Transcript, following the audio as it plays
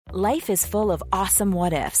Life is full of awesome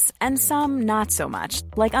what-ifs, and some not so much,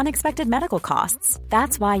 like unexpected medical costs.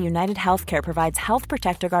 That's why United Healthcare provides Health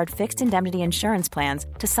Protector Guard fixed indemnity insurance plans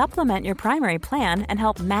to supplement your primary plan and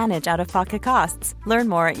help manage out-of-pocket costs. Learn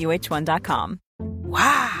more at uh1.com.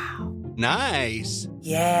 Wow. Nice.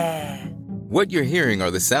 Yeah. What you're hearing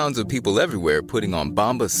are the sounds of people everywhere putting on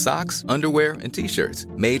Bombas socks, underwear, and T-shirts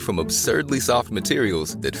made from absurdly soft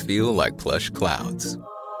materials that feel like plush clouds.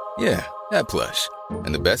 Yeah, that plush.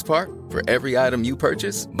 And the best part? For every item you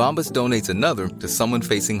purchase, Bombas donates another to someone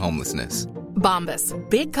facing homelessness. Bombas.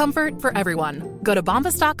 Big comfort for everyone. Go to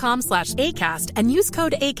bombas.com/ACAST and use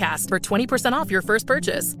code ACAST for 20% off your first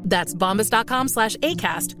purchase. That's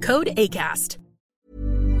bombas.com/ACAST. Code ACAST.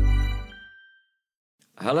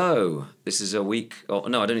 Hello. This is a week... Oh,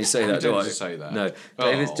 no, I don't need to say that, do I? Say that. No.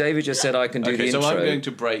 Oh. David just said I can do the intro. So I'm going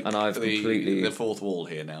to break and I've completely... the fourth wall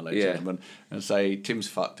here now, ladies and gentlemen, and say Tim's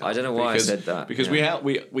fucked up. I don't know why I said that. Because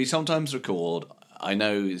we sometimes record... I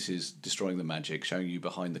know this is destroying the magic, showing you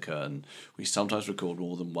behind the curtain. We sometimes record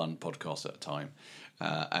more than one podcast at a time.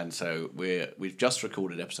 And so we've just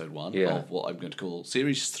recorded episode 1 of what I'm going to call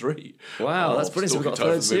Series 3. Wow, that's brilliant. So we've got a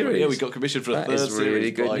third series. Yeah, we got commissioned for a third series. That is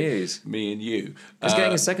really good by news. Me and you. Because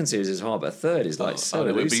getting a second series is hard, but a third is like so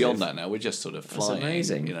elusive. We're beyond that now. We're just sort of flying. That's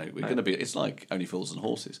amazing. You know, we're going to be... It's like Only Fools and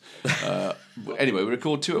Horses. Anyway, we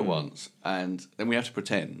record 2 at once, and then we have to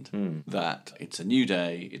pretend that it's a new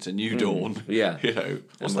day, it's a new dawn. Yeah. You know,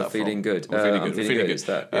 what's and we're that feeling from? good. We're feeling good. We're feeling good.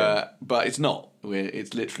 That, but it's not.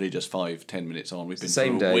 It's literally just 5-10 minutes on. We've been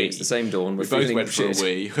same through a day. wee. It's the same dawn. We both went for a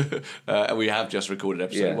wee, and we have just recorded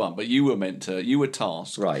episode 1. But you were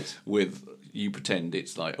tasked with. You pretend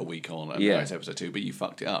it's like a week on, and now it's episode 2, but you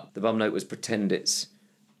fucked it up. The bum note was pretend it's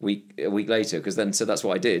a week later, because then that's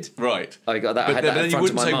what I did. Right. I got that. But I had that then in you front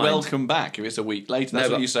of wouldn't my say mind. welcome back if it's a week later. That's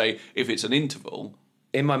what you say if it's an interval.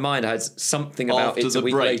 In my mind, I had something about After it's a the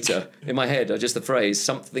week break. later. In my head, just the phrase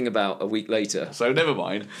something about a week later. So never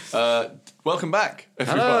mind. Welcome back,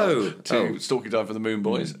 everyone, Hello to Stalking Time for the Moon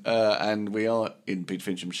Boys, and we are in Pete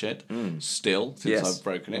Fincham's shed still since I've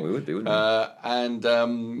broken it. Well, we would be, wouldn't we?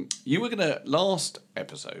 And you were gonna last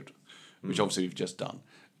episode, which obviously we've just done.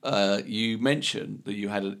 You mentioned that you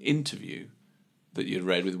had an interview that you'd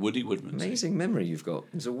read with Woody Woodmansey. Amazing memory you've got.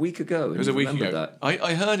 It was a week ago. It was a week ago. That.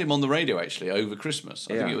 I heard him on the radio actually over Christmas.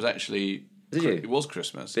 I think it was actually. Did you? It was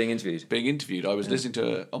Christmas. Being interviewed. I was listening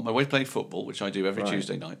to on my way to play football, which I do every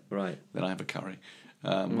Tuesday night. Right. Then I have a curry.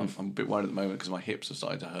 I'm a bit worried at the moment because my hips have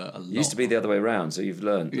started to hurt a lot. It used to be the other way around, so you've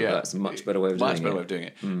learned that that's a much better way of doing it. Much better way of doing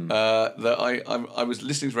it. That I was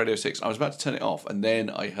listening to Radio 6. I was about to turn it off, and then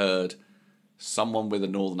I heard someone with a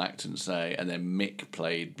northern accent say, and then Mick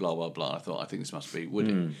played blah blah blah. I thought, I think this must be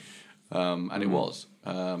Woody, and it was.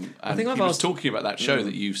 I think he was talking about that show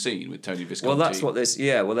that you've seen with Tony Visconti. Well, that's what this.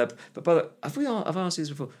 Yeah. Well, but I've asked you this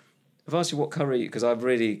before. I've asked you what curry, because I'm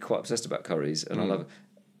really quite obsessed about curries, and I love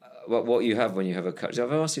what you have when you have a curry.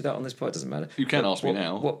 I've asked you that on this pod. It doesn't matter. You can ask me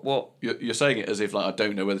now. What? You're saying it as if like I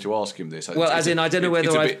don't know whether to ask him this. Well, as in I don't know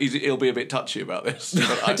whether he'll be a bit touchy about this.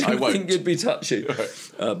 But I don't won't. think you'd be touchy,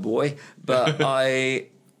 boy. But I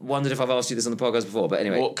wondered if I've asked you this on the podcast before. But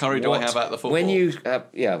anyway, what curry do I have at the football? When you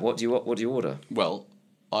what do you order? Well,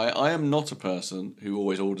 I am not a person who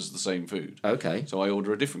always orders the same food. Okay. So I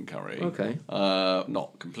order a different curry. Okay.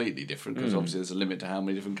 Not completely different, because obviously there's a limit to how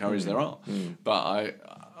many different curries there are. But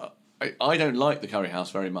I don't like the curry house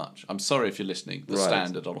very much. I'm sorry if you're listening. The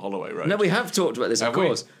Standard on Holloway Road. No, we have talked about this, of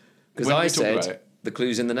course. Because I said the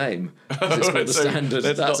clue's in the name. It's called the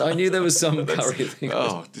Standard. I knew there was some curry thing.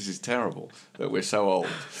 Oh, this is terrible that we're so old.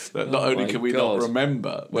 That not only can we not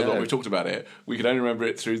remember whether we've talked about it, we can only remember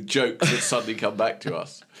it through jokes that suddenly come back to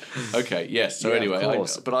us. Okay, yes. So anyway,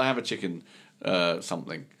 but I have a chicken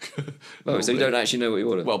something. Oh, so you don't actually know what you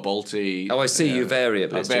order? Well, Balti. Oh, I see. You vary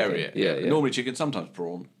it. I vary it. Yeah. Normally chicken, sometimes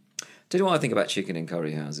prawn. Do you know what I think about chicken in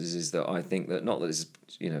curry houses? Is that I think that, not that this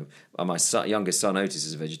is, my youngest son Otis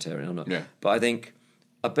is a vegetarian, I'm not. Yeah. But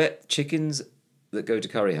I bet chickens that go to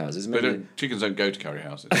curry houses. Chickens don't go to curry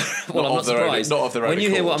houses. Well, I'm not surprised. Not of their own when you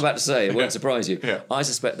accord. hear what I'm about to say, it won't surprise you. Yeah. I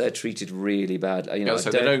suspect they're treated really bad.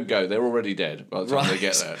 So they don't go. They're already dead by the time they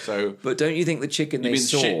get there. So, but don't you think the chicken they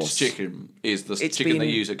source... shit chicken is the chicken they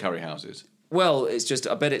use at curry houses? Well, it's just,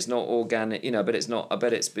 I bet it's not organic, I bet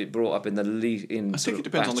it's been brought up in the... I think it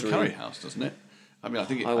depends on the curry house, doesn't it? I mean, I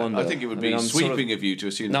think it would be I'm sweeping of you to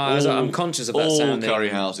assume I'm conscious of that all sounding... curry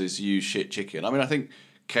houses use shit chicken. I mean, I think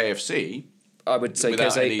KFC... I would say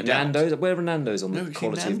Nando's. Where are Nando's on the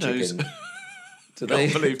quality of chicken?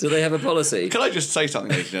 Do they have a policy? Can I just say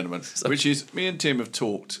something, ladies and gentlemen? Which is, me and Tim have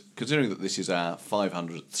talked, considering that this is our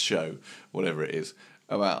 500th show, whatever it is,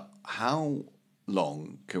 about how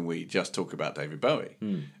long can we just talk about David Bowie?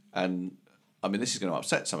 And I mean, this is going to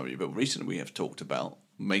upset some of you, but recently we have talked about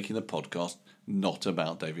making the podcast not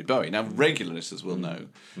about David Bowie. Now, regular listeners will know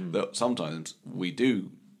that sometimes we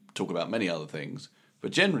do talk about many other things,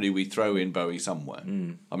 but generally we throw in Bowie somewhere. I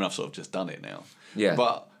mean, I've sort of just done it now. Yeah.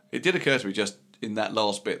 But it did occur to me just in that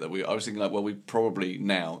last bit that I was thinking, like, well, we probably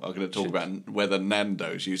now are going to talk about whether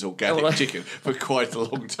Nando's use organic chicken for quite a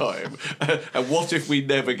long time. And what if we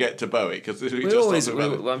never get to Bowie? Because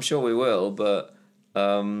I'm sure we will, but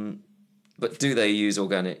do they use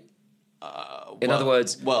organic? In other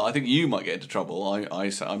words... Well, I think you might get into trouble.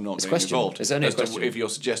 I'm not getting involved. It's only a question. If you're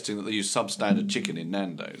suggesting that they use substandard chicken in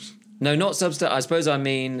Nando's. No, not substandard. I suppose I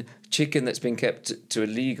mean chicken that's been kept to a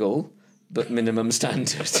legal but minimum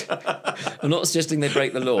standard. I'm not suggesting they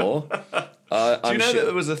break the law. Do you know that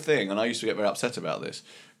there was a thing, and I used to get very upset about this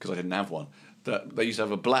because I didn't have one, that they used to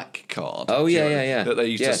have a black card. Oh, yeah. That they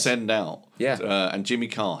used to send out. Yeah. And Jimmy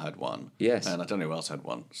Carr had one. Yes. And I don't know who else had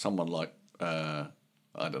one. Someone like, I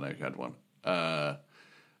don't know who had one. Oh,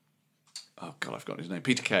 God, I've forgotten his name.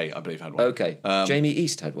 Peter Kay, I believe, had one. Okay. Jamie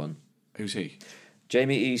East had one. Who's he?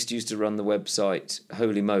 Jamie East used to run the website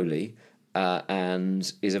Holy Moly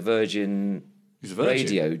and is a Virgin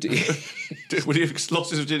Radio. Would he have lost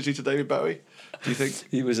his virginity to David Bowie? Do you think?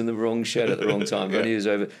 He was in the wrong shed at the wrong time. When he was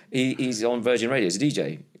over, he's on Virgin Radio as a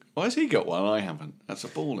DJ. Why has he got one and I haven't? That's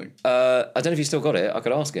appalling. I don't know if he's still got it. I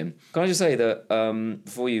could ask him. Can I just say that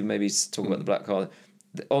before you maybe talk about the black card,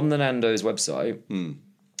 on the Nando's website,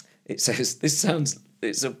 it says it's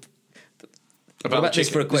about the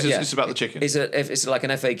chicken. This is about the chicken. It's like an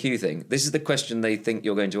FAQ thing. This is the question they think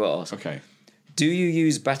you're going to ask. Okay. Do you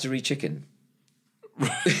use battery chicken?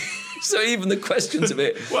 So even the question's a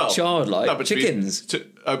bit childlike. No, but chickens.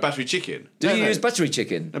 Battery chicken. Do you use battery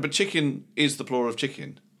chicken? No, but chicken is the plural of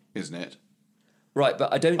chicken, isn't it? Right,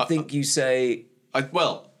 but I don't think you say...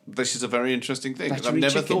 this is a very interesting thing that I've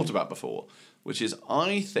never thought about before, which is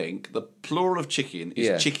I think the plural of chicken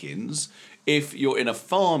is chickens if you're in a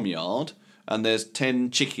farmyard and there's 10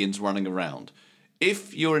 chickens running around.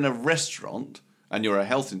 If you're in a restaurant and you're a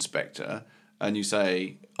health inspector and you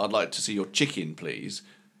say, I'd like to see your chicken, please,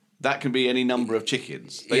 that can be any number of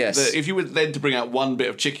chickens. If you were then to bring out one bit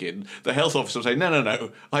of chicken, the health officer would say,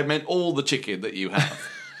 no, I meant all the chicken that you have.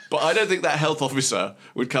 But I don't think that health officer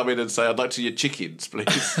would come in and say, I'd like to see your chickens,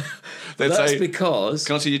 please. That's because...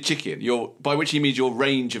 Can I see your chicken? By which he means your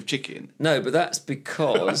range of chicken. No, but that's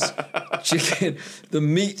because chicken, the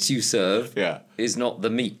meat you serve is not the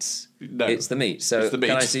meats. No. It's the meat. So the meat.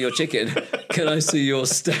 Can I see your chicken? Can I see your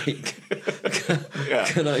steak?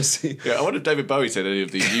 Can I see... Yeah, I wonder if David Bowie said any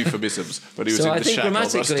of these euphemisms when he was in the shack. So I think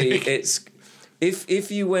grammatically it's...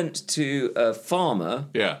 If you went to a farmer...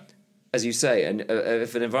 Yeah. As you say, and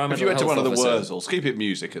if an environmental if you went to one of the Wurzels, keep it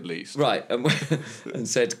music at least, right? And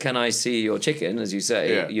said, "Can I see your chicken?" As you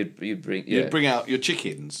say, you'd bring out your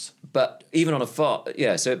chickens. But even on a farm,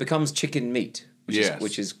 so it becomes chicken meat,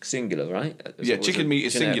 which is singular, right? Chicken meat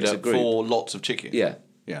is singular for lots of chicken. Yeah.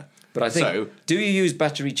 But I think, do you use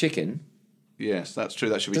battery chicken? Yes, that's true.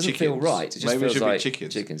 That should be chickens. Doesn't feel right. It just Maybe feels it should like be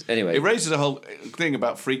chickens. Anyway, it raises a whole thing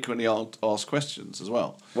about frequently asked questions as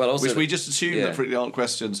well. Well, also, which we just assume that frequently asked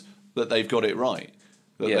questions that they've got it right.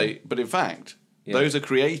 But in fact, those are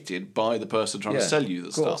created by the person trying to sell you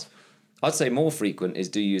the stuff. I'd say more frequent is,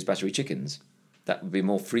 do you use battery chickens? That would be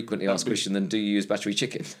more frequently asked question than, do you use battery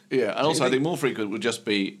chicken? Yeah, and also I think more frequent would just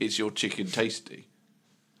be, is your chicken tasty?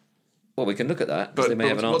 Well, we can look at that. But they may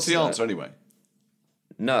have an answer. What's the answer anyway?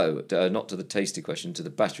 No, not to the tasty question, to the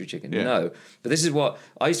battery chicken. Yeah. No. But this is what...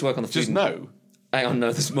 I used to work on the food... Just no? Hang on,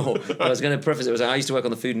 no, there's more. I was going to preface it. I used to work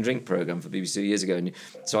on the food and drink programme for BBC 2 years ago, and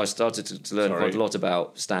so I started to learn quite a lot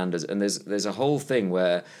about standards. And there's a whole thing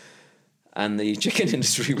where... And the chicken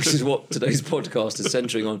industry, which is what today's podcast is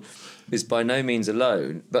centering on, is by no means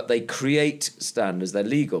alone. But they create standards. They're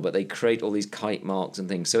legal, but they create all these kite marks and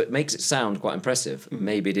things. So it makes it sound quite impressive.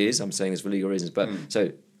 Maybe it is. I'm saying this for legal reasons. But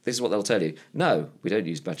so this is what they'll tell you. No, we don't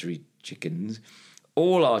use battery chickens.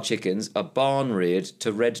 All our chickens are barn-reared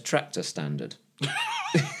to red tractor standard. Which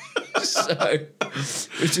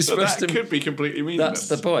is that could be completely meaningless.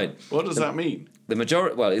 That's the point. What does that mean? The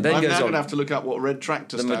majority. Well, it then I'm goes now on. going to have to look up what red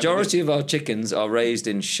tractor. The majority of our chickens are raised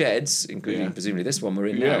in sheds, including presumably this one we're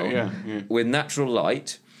in now, with natural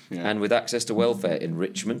light and with access to welfare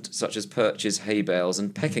enrichment, such as perches, hay bales,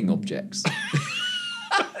 and pecking objects.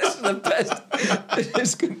 This is the best.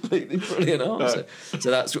 It's completely brilliant answer.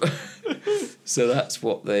 So that's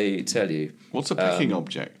what they tell you. What's a pecking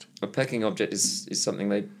object? A pecking object is something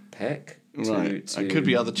they peck. Right. It could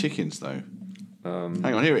be other chickens though. Hang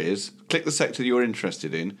on, here it is. Click the sector you're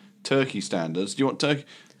interested in. Turkey standards. Do you want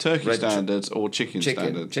turkey standards or chicken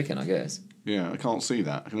standards? Chicken, I guess. Yeah, I can't see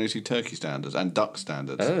that. I can only see turkey standards and duck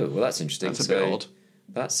standards. Oh, well, that's interesting. That's a bit odd.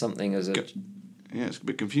 That's something as a... Yeah, it's a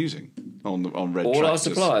bit confusing on red All tractors. our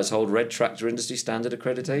suppliers hold Red Tractor Industry Standard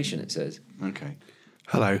accreditation, it says. Okay.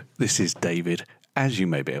 Hello, this is David. As you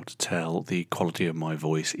may be able to tell, the quality of my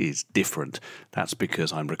voice is different. That's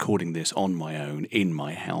because I'm recording this on my own, in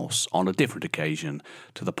my house, on a different occasion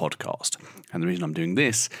to the podcast. And the reason I'm doing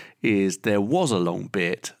this is there was a long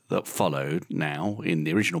bit that followed now in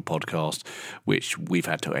the original podcast, which we've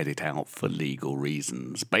had to edit out for legal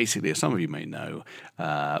reasons. Basically, as some of you may know,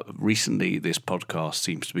 recently this podcast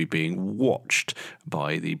seems to be being watched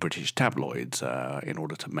by the British tabloids in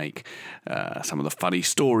order to make some of the funny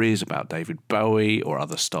stories about David Bowie or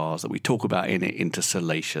other stars that we talk about in it into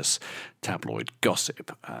salacious tabloid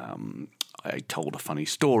gossip. I told a funny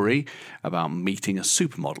story about meeting a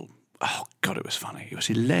supermodel. Oh, God, it was funny. It was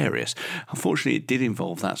hilarious. Unfortunately, it did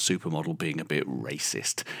involve that supermodel being a bit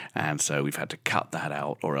racist, and so we've had to cut that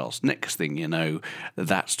out, or else next thing you know,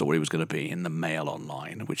 that story was going to be in the Mail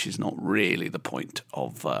Online, which is not really the point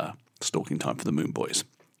of Stalking Time for the Moon Boys.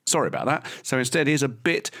 Sorry about that. So instead, here's a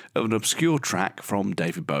bit of an obscure track from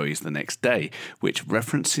David Bowie's The Next Day, which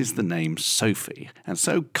references the name Sophie, and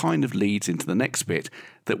so kind of leads into the next bit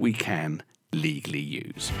that we can legally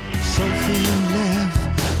use. Sophie and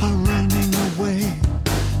Lev are running away.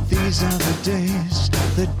 These are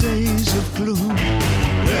the days of gloom.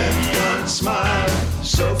 Lev can't smile,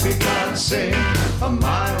 Sophie can't sing. A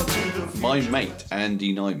mile to the future. My mate,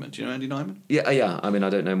 Andy Nyman. Do you know Andy Nyman? Yeah. I mean, I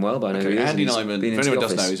don't know him well, but I know who he is. Andy Nyman, if anyone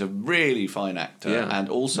doesn't know, office. he's a really fine actor, and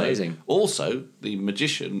also the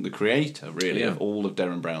magician, the creator, really, of all of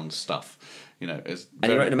Derren Brown's stuff. You know, and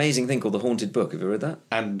he wrote an amazing thing called The Haunted Book. Have you read that?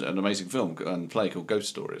 And an amazing film and play called Ghost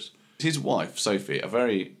Stories. His wife, Sophie, a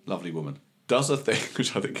very lovely woman, does a thing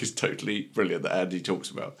which I think is totally brilliant that Andy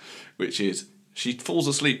talks about, which is she falls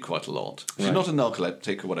asleep quite a lot. She's not a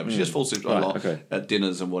narcoleptic or whatever. She just falls asleep a lot at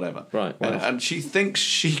dinners and whatever. Right. Wow. And she thinks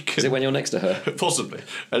she can... Is it when you're next to her? Possibly.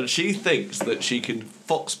 And she thinks that she can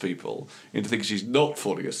fox people into thinking she's not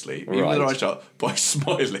falling asleep, even with her eyes shut, by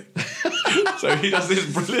smiling. So he does this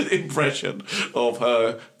brilliant impression of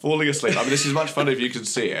her falling asleep. I mean, this is much funner if you can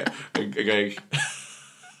see it. And going...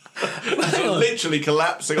 literally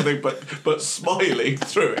collapsing on thing, but smiling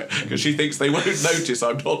through it because she thinks they won't notice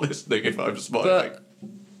I'm not listening if I'm smiling.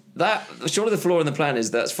 But surely the flaw in the plan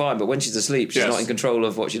is that's fine, but when she's asleep, she's not in control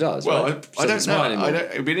of what she does. Well, right? I don't know.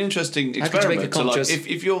 It'd be an interesting experiment. So like,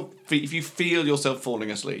 if you feel yourself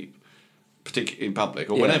falling asleep, particularly in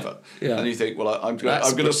public or whenever, and you think, well, I'm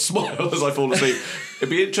going to smile as I fall asleep. It'd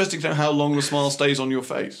be interesting to know how long the smile stays on your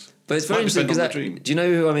face. But it's very interesting because do you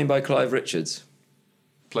know who I mean by Clive Richards?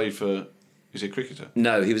 Played for, is he a cricketer?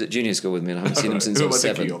 No, he was at junior school with me and I haven't seen him since I was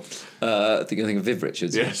 7. I think of Viv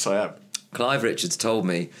Richards. Yes, I am. Clive Richards told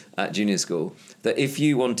me at junior school that if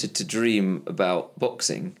you wanted to dream about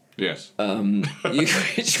boxing, yes, I don't know,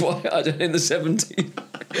 in the 70s,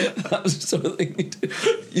 that was the sort of thing you do.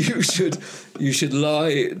 You should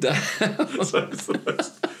lie down. So it's the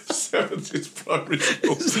most 70s primary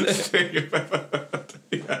school thing I've ever heard.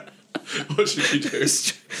 Yeah. What should you do?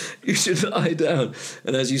 You should lie down,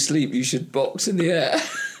 and as you sleep, you should box in the air.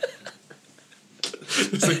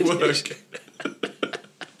 Does it work?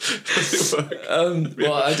 Does it work?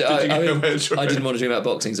 Well, I didn't want to dream about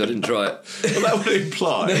boxing, so I didn't try it. Well, that would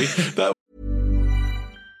imply that.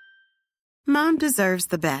 Mom deserves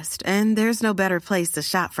the best, and there's no better place to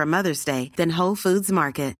shop for Mother's Day than Whole Foods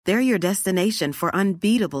Market. They're your destination for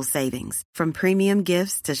unbeatable savings, from premium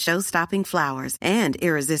gifts to show-stopping flowers and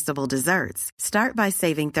irresistible desserts. Start by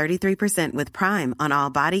saving 33% with Prime on all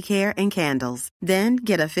body care and candles. Then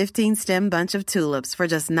get a 15-stem bunch of tulips for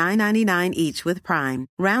just $9.99 each with Prime.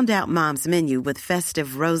 Round out Mom's menu with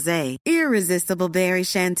festive rosé, irresistible berry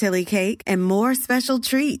chantilly cake, and more special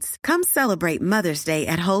treats. Come celebrate Mother's Day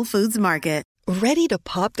at Whole Foods Market. Ready to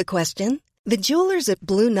pop the question? The jewelers at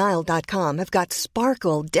BlueNile.com have got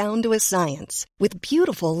sparkle down to a science with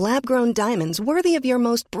beautiful lab-grown diamonds worthy of your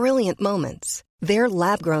most brilliant moments. Their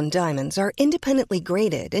lab-grown diamonds are independently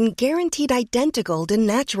graded and guaranteed identical to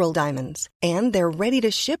natural diamonds, and they're ready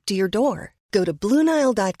to ship to your door. Go to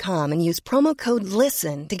BlueNile.com and use promo code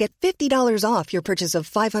LISTEN to get $50 off your purchase of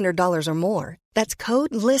 $500 or more. That's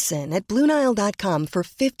code LISTEN at BlueNile.com for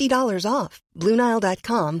 $50 off.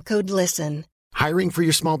 BlueNile.com, code LISTEN. Hiring for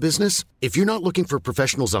your small business? If you're not looking for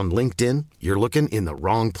professionals on LinkedIn, you're looking in the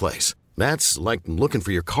wrong place. That's like looking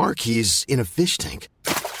for your car keys in a fish tank.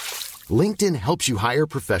 LinkedIn helps you hire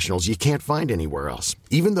professionals you can't find anywhere else,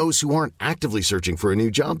 even those who aren't actively searching for a new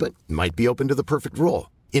job but might be open to the perfect role.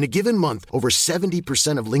 In a given month, over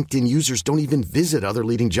 70% of LinkedIn users don't even visit other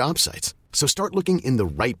leading job sites. So start looking in the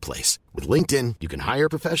right place. With LinkedIn, you can hire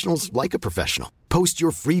professionals like a professional. Post your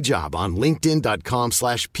free job on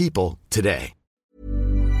linkedin.com/people today.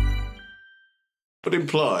 Would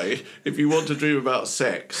imply if you want to dream about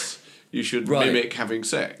sex, you should mimic having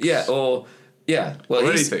sex. Yeah, or well,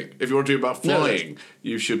 or anything. If you want to dream about flying,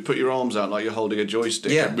 you should put your arms out like you're holding a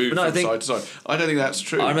joystick and move from side to side. I don't think that's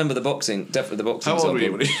true. I remember definitely the boxing. How old were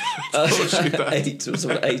you when you told you that? 8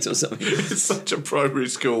 or something. It's such a primary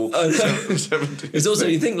school. 70s it's also,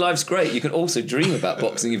 you think life's great, you can also dream about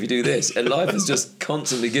boxing if you do this, and life is just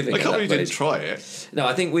constantly giving. I can't believe you didn't try it. No,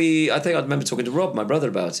 I think I remember talking to Rob, my brother,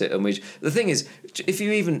 about it, and the thing is, if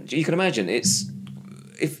you can imagine,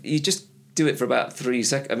 if you just do it for about 3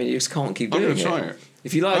 seconds. I mean, you just can't keep doing it. I'm going to try it.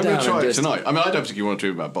 If you lie down I'm going to try and it tonight. I mean, I don't think you want to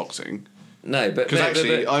dream about boxing. No, but... Because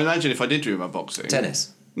actually, I imagine if I did dream about boxing...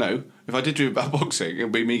 Tennis. No, if I did dream about boxing, it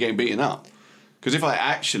would be me getting beaten up. Because if I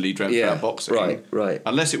actually dreamt about boxing... Right.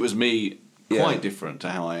 Unless it was me quite different to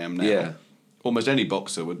how I am now, almost any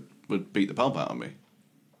boxer would beat the pulp out of me.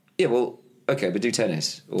 Yeah, well, okay, but do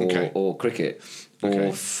tennis or cricket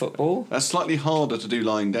or football. That's slightly harder to do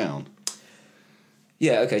lying down.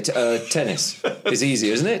 Yeah, okay. Tennis is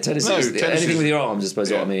easier, isn't it? Tennis is anything with your arms, I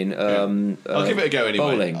suppose. What I mean. I'll give it a go anyway.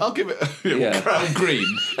 Bowling. I'll give it Crown Green.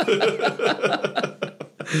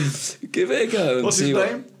 Give it a go. And What's his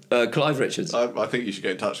name? Clive Richards. I think you should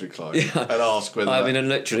get in touch with Clive and ask whether. I mean, and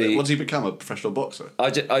literally, what's he become, a professional boxer?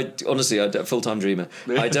 I honestly, a full-time dreamer.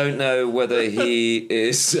 I don't know whether he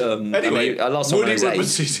is. Anyway, I last saw him when Woody he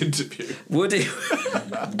was 8. Woodmansey's interview. Woody.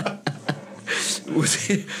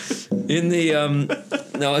 In the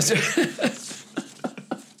no, I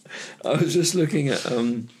was just looking at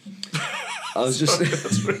I was just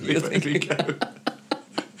that's really making me go.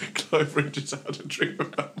 Clive Richards, How to Dream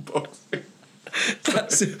About Boxing.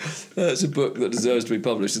 That's a book that deserves to be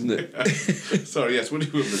published, isn't it? Sorry, yes, Woody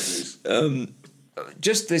Woodmansey's.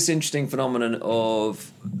 Just this interesting phenomenon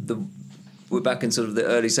of we're back in sort of the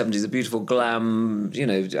early 70s, the beautiful glam,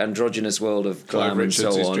 androgynous world of glam and so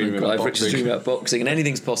on. Clive Richards dreaming about boxing, and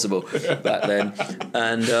anything's possible back then.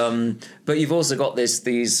 And but you've also got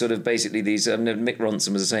these sort of basically these. Mick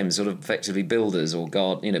Ronson was the same, sort of effectively builders or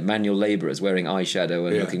manual labourers wearing eyeshadow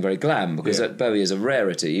and looking very glam, because Bowie is a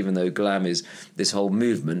rarity, even though glam is this whole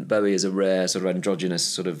movement. Bowie is a rare sort of androgynous,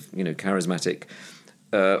 sort of charismatic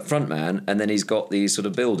frontman, and then he's got these sort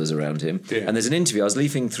of builders around him. Yeah. And there's an interview. I was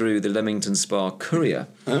leafing through the Leamington Spa Courier,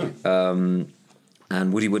 and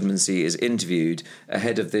Woody Woodmansey is interviewed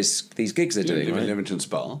ahead of these gigs they're doing. You live in Leamington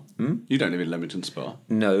Spa? You don't live in Leamington Spa?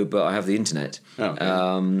 No, but I have the internet. Oh,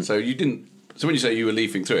 okay. So you didn't. So when you say you were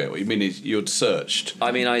leafing through it, what you mean is you'd searched.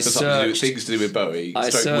 I mean, I searched things to do with Bowie. I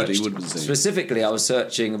searched Woody Woodmansey. Specifically, I was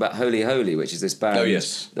searching about Holy Holy, which is this band. Oh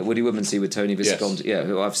yes, that Woody Woodmansey with Tony Visconti. Yes. Yeah,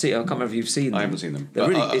 who I've seen. I can't remember if you've seen them. I haven't seen them.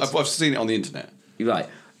 I've seen it on the internet. You're right.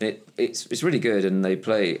 It's really good, and they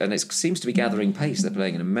play, and it seems to be gathering pace. They're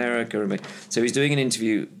playing in America, so he's doing an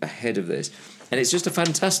interview ahead of this, and it's just a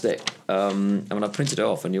fantastic. I mean, I printed it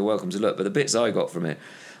off, and you're welcome to look. But the bits I got from it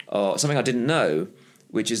are something I didn't know,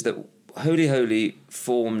 which is that Holy Holy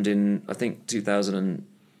formed in, I think,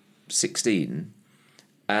 2016,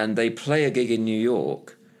 and they play a gig in New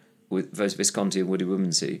York with Visconti and Woody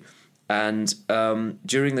Woodmansey, and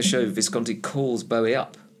during the show, Visconti calls Bowie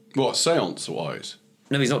up. What, seance-wise?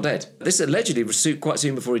 No, he's not dead. This allegedly was quite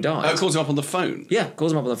soon before he died. Oh, calls him up on the phone? Yeah,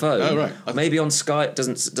 calls him up on the phone. Oh, right. Maybe on Skype,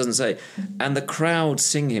 doesn't say. And the crowd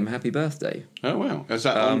sing him happy birthday. Oh, wow. Is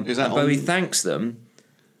that on? Bowie thanks them.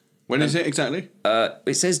 When is it exactly?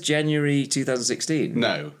 It says January 2016.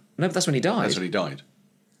 No, but that's when he died. That's when he died.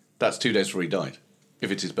 That's 2 days before he died, if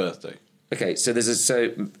it's his birthday. Okay, so there is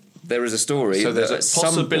a story. So there's a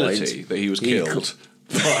possibility that he was killed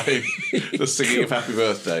by the singing of Happy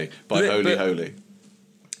Birthday by Holy Holy.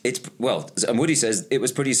 And Woody says it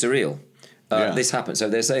was pretty surreal. This happened. So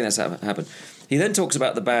they're saying this happened. He then talks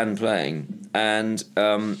about the band playing and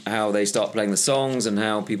how they start playing the songs and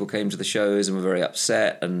how people came to the shows and were very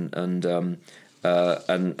upset and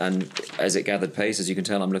as it gathered pace, as you can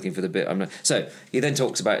tell, I'm looking for the bit. So he then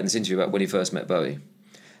talks about in this interview about when he first met Bowie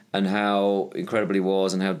and how incredible he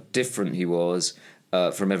was and how different he was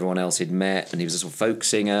from everyone else he'd met. And he was a sort of folk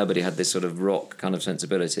singer, but he had this sort of rock kind of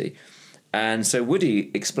sensibility. And so Woody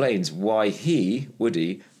explains why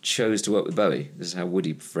Woody, chose to work with Bowie. This is how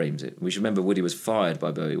Woody frames it. We should remember Woody was fired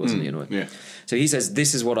by Bowie, wasn't he? In a way? Yeah. So he says,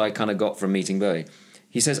 this is what I kind of got from meeting Bowie.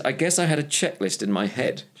 He says, I guess I had a checklist in my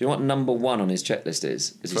head. Do you know what number 1 on his checklist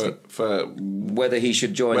is? For whether he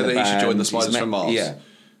should join the band. Whether he should join the Spiders from Mars? Yeah.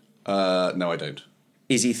 No, I don't.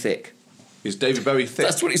 Is he thick? Is David Bowie thick?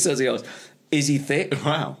 That's what he says he asks. Is he thick?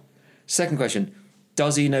 Wow. Second question,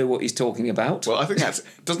 Does he know what he's talking about? Well, I think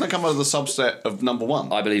doesn't that come out of the subset of number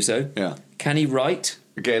one? I believe so. Yeah. Can he write?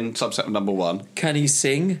 Again, subset of number one. Can he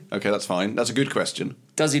sing? Okay, that's fine. That's a good question.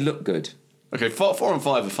 Does he look good? Okay, 4 and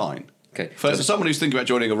 5 are fine. Okay. For someone who's thinking about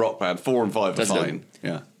joining a rock band, 4 and 5 are fine.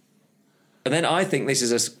 Yeah. And then I think this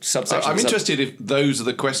is a subsection. I'm interested if those are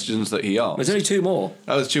the questions that he asked. There's only 2 more.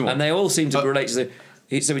 Oh, there's 2 more. And they all seem to relate to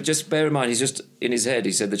the... So just bear in mind, he's just in his head,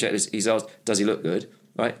 he said the checklist, he's asked, does he look good?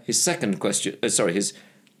 Right? His second question... his...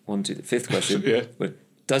 5th question. Yeah.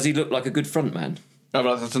 Does he look like a good front man? Oh,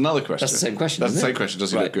 but that's another question. That's the same question, That's the isn't same it? question.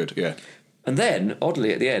 Does he look good? Yeah. And then,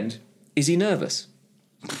 oddly, at the end, is he nervous?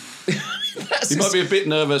 He might be a bit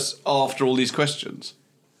nervous after all these questions.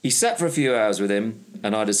 He sat for a few hours with him,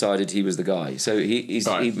 and I decided he was the guy. So he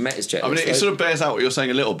met his checklist. I mean, it sort of bears out what you're saying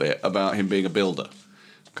a little bit about him being a builder.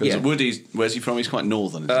 Because Woody's... Where's he from? He's quite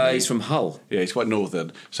northern, isn't he? He's from Hull. Yeah, he's quite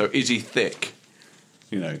northern. So is he thick?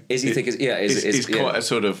 You know, is he thick? Is quite a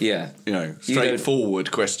sort of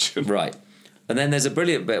straightforward question, right? And then there's a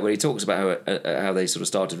brilliant bit where he talks about how they sort of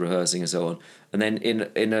started rehearsing and so on. And then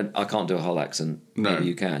in a I can't do a Hull accent. No, maybe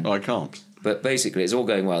you can. I can't. But basically, it's all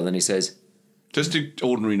going well. Then he says, "Just do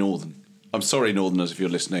ordinary northern." I'm sorry, northerners, if you're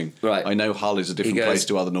listening. Right. I know Hull is a different place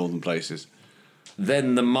to other northern places.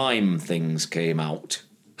 Then the mime things came out.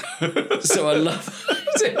 So I love.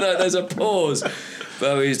 There's a pause.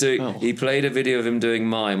 Bowie's doing. Oh. He played a video of him doing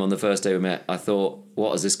mime on the first day we met. I thought,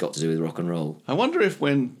 what has this got to do with rock and roll? I wonder if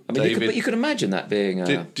when but you could imagine that being.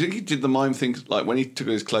 Did the mime thing, like when he took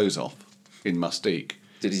his clothes off in Mustique?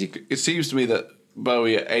 Did he? It seems to me that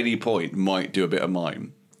Bowie at any point might do a bit of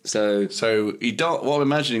mime. So what I'm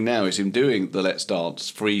imagining now is him doing the Let's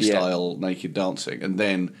Dance freestyle naked dancing, and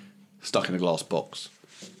then stuck in a glass box,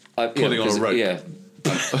 pulling on a rope. Yeah.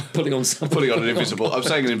 pulling on an invisible. I'm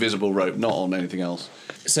saying an invisible rope, not on anything else.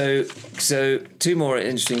 So 2 more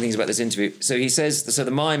interesting things about this interview. So he says, the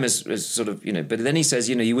mime is sort of, but then he says,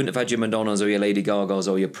 you wouldn't have had your Madonnas or your Lady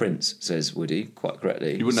Gagas or your Prince, says Woody, quite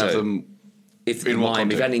correctly. You wouldn't have them. If he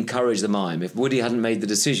hadn't encouraged the mime, if Woody hadn't made the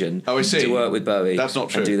decision to work with Bowie, that's not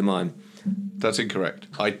true. And do the mime. That's incorrect.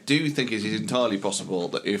 I do think it is entirely possible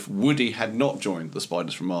that if Woody had not joined the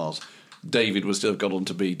Spiders from Mars, David would still have gone on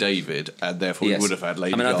to be David, and therefore he would have had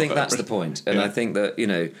Lady Gaga. I think that's the point. And I think that,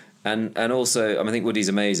 and also, I think Woody's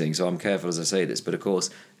amazing, so I'm careful as I say this, but of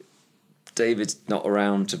course, David's not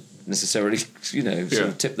around to necessarily, sort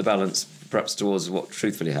of tip the balance perhaps towards what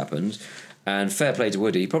truthfully happened. And fair play to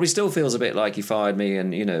Woody. He probably still feels a bit like he fired me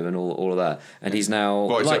and, and all of that. And he's now,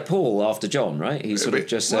 Paul after John, right? He's sort of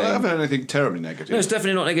just saying... I haven't had anything terribly negative. No, it's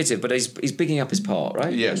definitely not negative, but he's bigging up his part,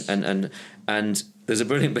 right? Yes. And there's a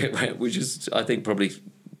brilliant bit which is, I think, probably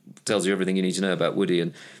tells you everything you need to know about Woody.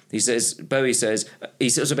 And Bowie says, he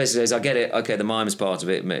sort of basically says, I get it, okay, the mime is part of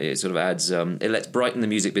it. It sort of adds, it lets brighten the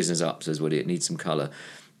music business up, says Woody. It needs some colour.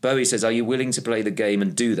 Bowie says, are you willing to play the game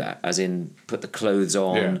and do that? As in, put the clothes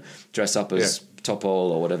on, dress up as Topol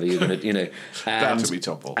or whatever you're going to, That to be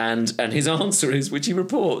Topol. And his answer is, which he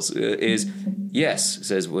reports, is, yes,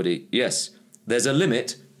 says Woody, yes. There's a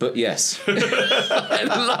limit, but yes. I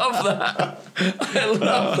love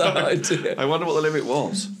that idea. I wonder what the limit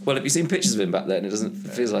was. Well, have you seen pictures of him back then? It doesn't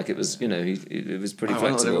feel like it was, it was pretty flexible.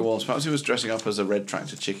 I wonder what the limit was. Perhaps he was dressing up as a red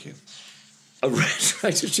tractor chicken. A red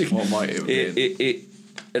tractor chicken? What might it have been?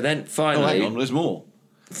 And then finally... Oh, hang on, there's more.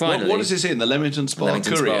 Finally... What is this in? The Leamington Spa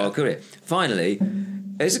Courier? Finally,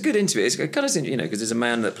 it's a good interview. It's kind of, because there's a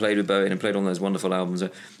man that played with Bowie and played on those wonderful albums.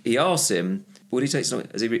 He asks him, would he take something...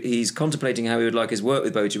 He's contemplating how he would like his work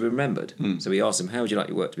with Bowie to be remembered. So he asks him, how would you like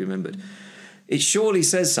your work to be remembered? It surely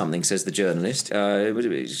says something, says the journalist.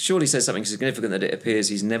 It surely says something significant that it appears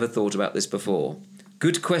he's never thought about this before.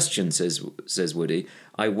 Good question, says Woody.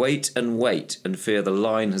 I wait and fear the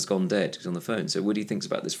line has gone dead. He's on the phone. So Woody thinks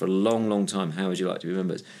about this for a long, long time. How would you like to be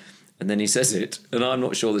remembered? And then he says it, and I'm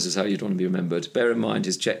not sure this is how you'd want to be remembered. Bear in mind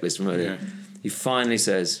his checklist from earlier. Yeah. He finally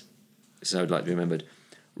says, this is how I'd like to be remembered.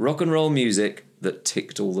 Rock and roll music that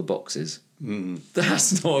ticked all the boxes.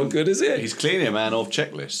 That's not good, is it? He's clearly a man of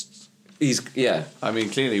checklists. Yeah. I mean,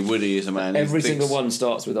 clearly Woody is a man Every single one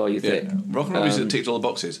starts with, are you thick? Rock and roll music that ticked all the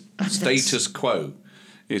boxes. Status quo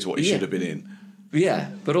is what he should have been in. Yeah,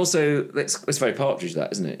 but also, it's very Partridge,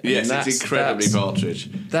 that, isn't it? Yes, it's incredibly Partridge.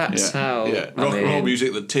 That's how... Yeah. Rock and roll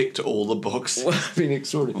music that ticked all the boxes. Well, I mean,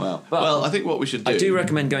 extraordinary. Wow. Well, I think what we should do... I do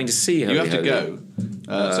recommend going to see Holy Holy. You have Holy. to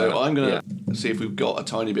go. So I'm going to see if we've got a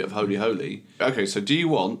tiny bit of Holy Holy. Okay, so do you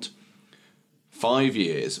want 5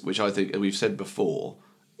 years, which I think we've said before,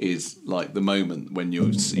 is like the moment when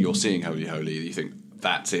you're seeing Holy Holy, you think,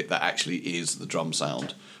 that's it, that actually is the drum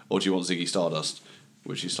sound? Or do you want Ziggy Stardust,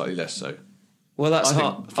 which is slightly less so? Well, that's I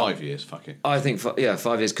hard. think 5 years. Fuck it. I think 5 years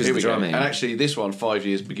because of the drumming. And actually, this one 5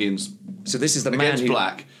 years begins. So this is the man against who,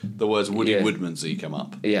 Black. The words Woody Woodmansey come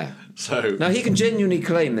up. Yeah. So now he can genuinely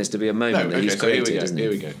claim this to be a moment that he's created. Here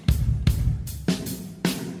we go.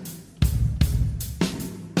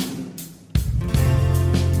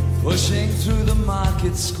 Pushing through the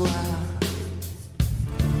market square,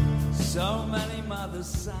 so many mothers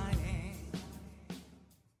sighing.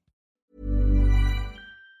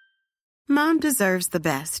 Mom deserves the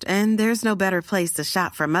best, and there's no better place to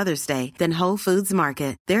shop for Mother's Day than Whole Foods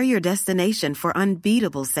Market. They're your destination for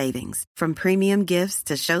unbeatable savings, from premium gifts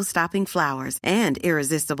to show-stopping flowers and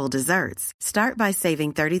irresistible desserts. Start by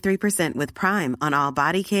saving 33% with Prime on all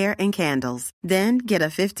body care and candles. Then get a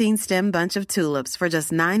 15-stem bunch of tulips for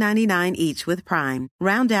just $9.99 each with Prime.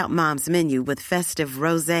 Round out Mom's menu with festive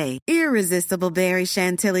rosé, irresistible berry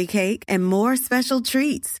chantilly cake, and more special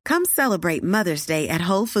treats. Come celebrate Mother's Day at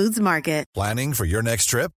Whole Foods Market. Planning for your next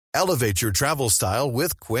trip? Elevate your travel style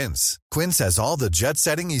with Quince. Quince has all the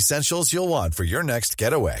jet-setting essentials you'll want for your next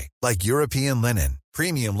getaway, like European linen,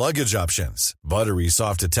 premium luggage options, buttery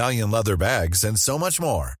soft Italian leather bags, and so much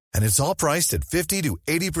more. And it's all priced at 50 to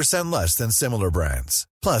 80% less than similar brands.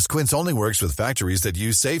 Plus, Quince only works with factories that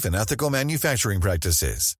use safe and ethical manufacturing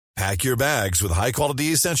practices. Pack your bags with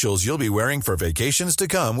high-quality essentials you'll be wearing for vacations to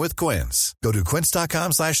come with Quince. Go to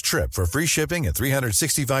quince.com/trip for free shipping and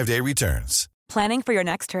 365-day returns. Planning for your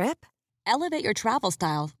next trip? Elevate your travel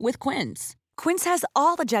style with Quince. Quince has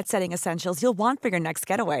all the jet-setting essentials you'll want for your next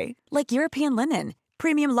getaway, like European linen,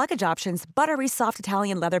 premium luggage options, buttery soft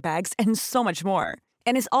Italian leather bags, and so much more.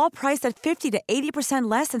 And is all priced at 50 to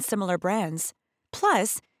 80% less than similar brands.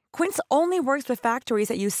 Plus, Quince only works with factories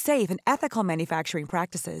that use safe and ethical manufacturing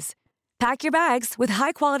practices. Pack your bags with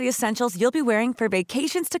high-quality essentials you'll be wearing for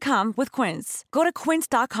vacations to come with Quince. Go to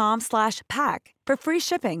quince.com/pack for free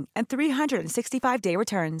shipping and 365-day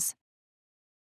returns.